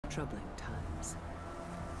troubling times.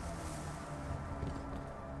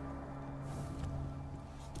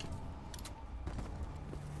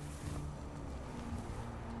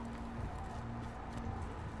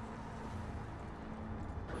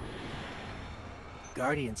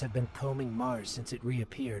 Guardians have been combing Mars since it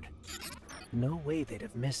reappeared. No way they'd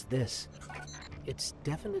have missed this. It's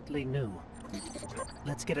definitely new.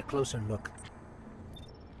 Let's get a closer look.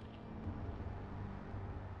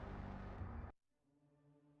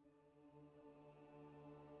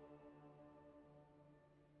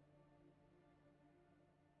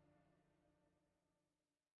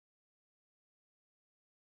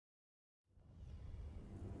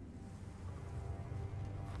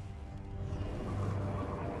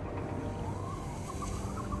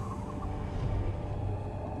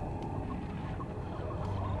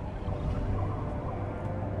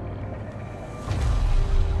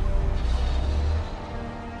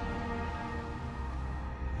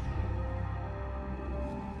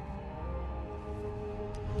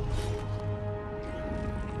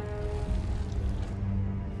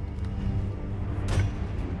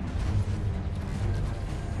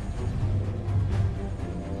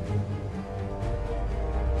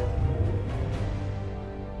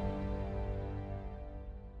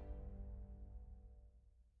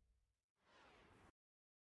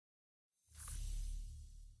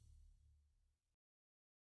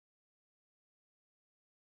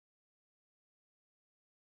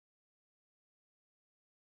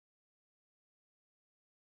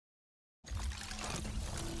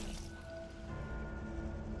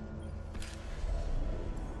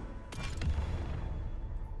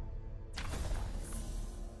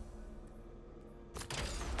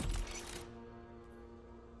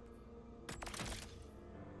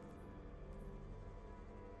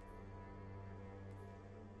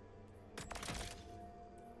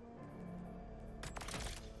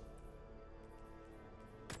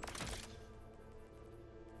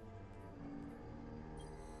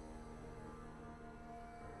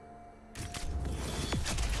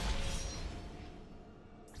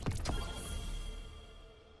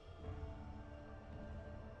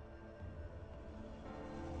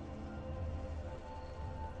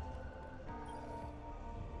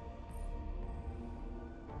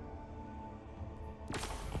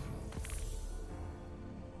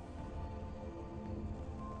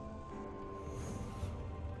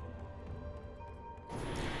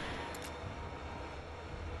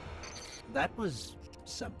 That was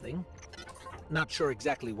something. Not sure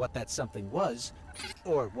exactly what that something was,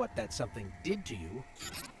 or what that something did to you.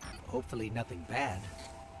 Hopefully nothing bad.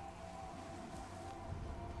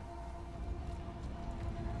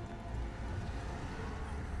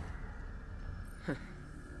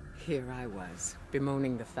 Here I was,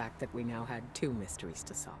 bemoaning the fact that we now had two mysteries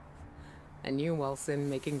to solve. And you, Wilson,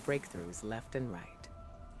 making breakthroughs left and right.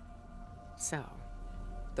 So,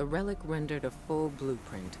 the relic rendered a full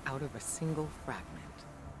blueprint out of a single fragment.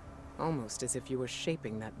 Almost as if you were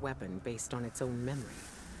shaping that weapon based on its own memory.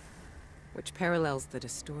 Which parallels the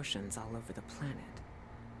distortions all over the planet.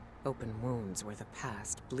 Open wounds where the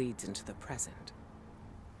past bleeds into the present.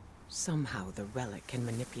 Somehow the relic can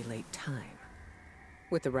manipulate time.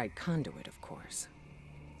 With the right conduit, of course.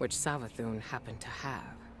 Which Savathun happened to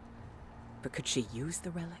have. But could she use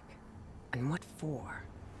the relic? And what for?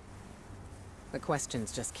 The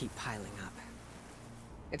questions just keep piling up.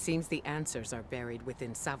 It seems the answers are buried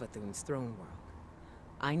within Savathun's throne world.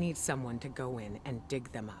 I need someone to go in and dig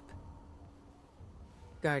them up.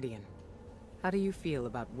 Guardian, how do you feel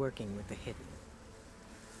about working with the Hidden?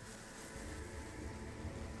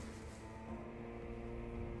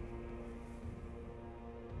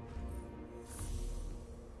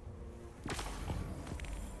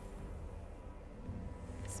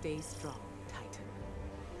 Stay strong, Titan.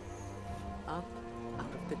 Up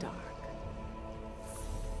out of the dark.